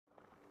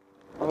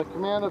On the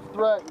command of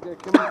threat, you're going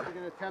to come up, you're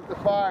going to attempt to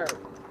fire.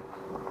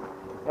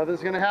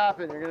 Nothing's going to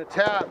happen. You're going to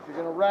tap, you're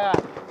going to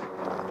rack.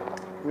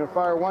 You're going to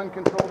fire one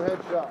controlled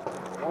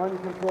headshot. One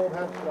controlled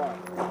headshot.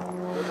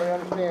 Everybody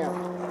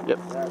understand? Yep.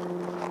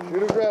 Right.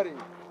 Shooter's ready.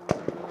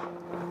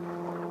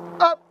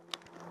 Up!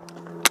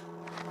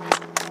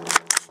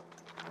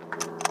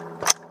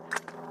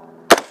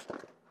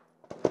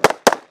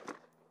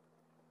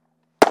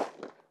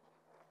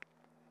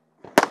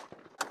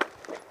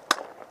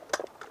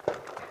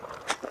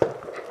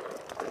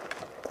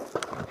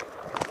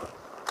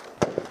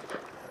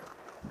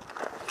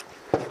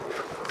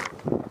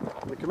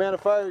 The command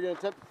of fire, you're going to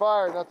attempt to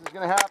fire. Nothing's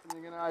going to happen.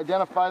 You're going to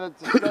identify that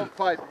it's a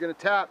stovepipe. You're going to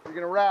tap. You're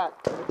going to rack.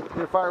 You're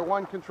going to fire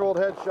one controlled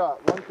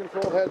headshot. One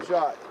controlled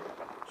headshot.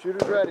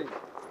 Shooter's ready.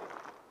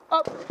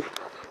 Up.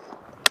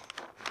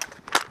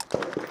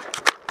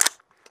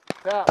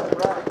 Tap.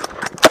 Rack.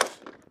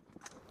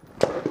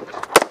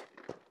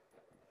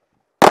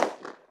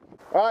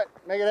 All right,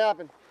 make it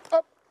happen.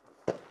 Up.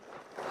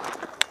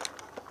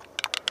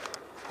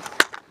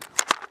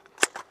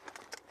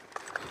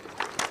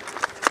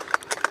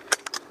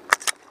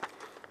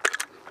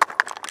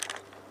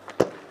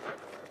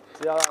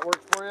 See how that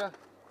works for you?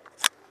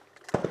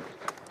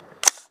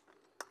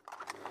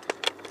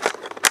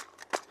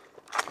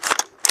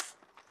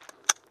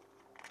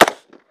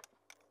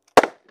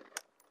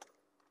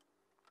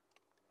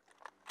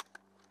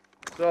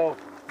 So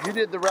you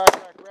did the rack,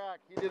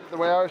 he did it the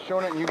way I was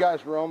showing it, and you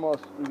guys were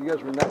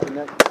neck to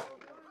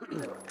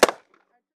neck.